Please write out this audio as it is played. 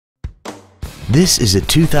This is a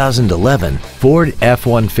 2011 Ford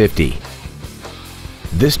F-150.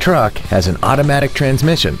 This truck has an automatic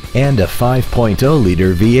transmission and a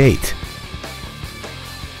 5.0-liter V8.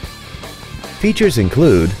 Features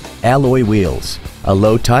include alloy wheels, a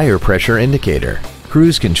low tire pressure indicator,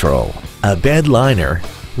 cruise control, a bed liner,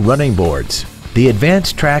 running boards, the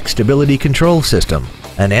advanced track stability control system,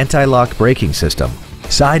 an anti-lock braking system,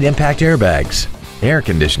 side impact airbags, air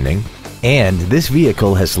conditioning, and this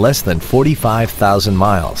vehicle has less than 45,000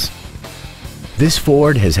 miles. This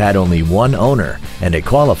Ford has had only one owner and it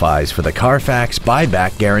qualifies for the Carfax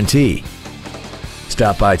buyback guarantee.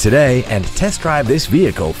 Stop by today and test drive this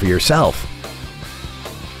vehicle for yourself.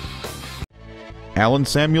 Allen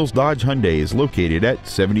Samuels Dodge Hyundai is located at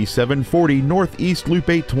 7740 Northeast Loop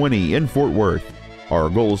 820 in Fort Worth. Our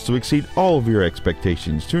goal is to exceed all of your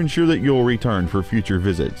expectations to ensure that you'll return for future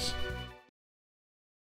visits.